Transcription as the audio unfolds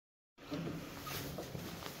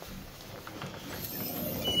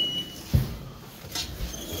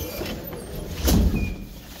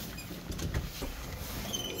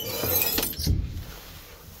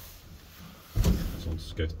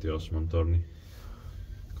Skefti Osman torni.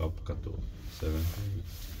 Kauppakatu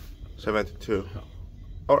 72. No.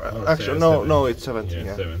 Or actually, no, it's 70. Yeah,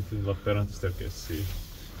 Yeah. 70. Lappeenranta staircase C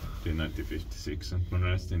in 1956 and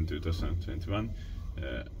modernized in 2021.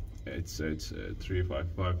 It's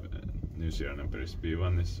 355. New serial number is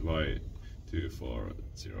B1 is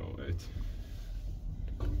Y2408.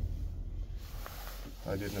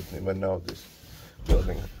 I didn't even know this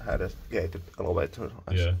building had a gated elevator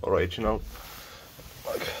as original,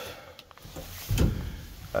 like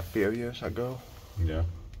a few years ago. Yeah.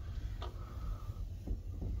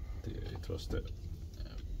 It was the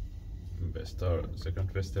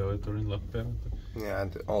second best elevator in Lappeenranta. Yeah,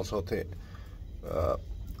 and also the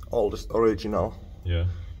oldest original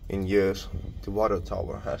in years. The water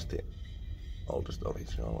tower has the oldest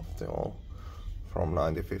original of them all, from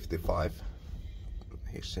 1955.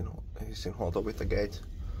 Hissinhuolto with the gate.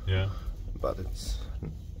 Yeah. But it's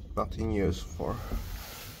not in use for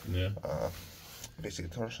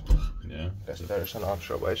visitors. Yeah. Because there's an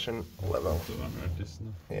observation level.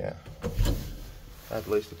 Yeah. At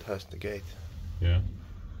least it has the gate. Yeah.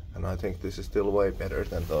 And I think this is still way better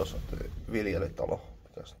than those of the Viljeletalo,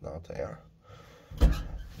 because now they are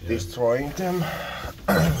destroying them.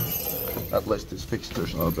 At least these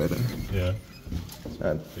fixtures are better. Yeah.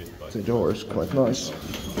 And the door is quite nice.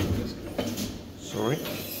 Sorry.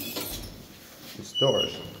 This door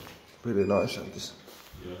is really nice, and this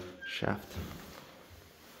shaft.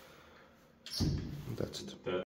 That's it.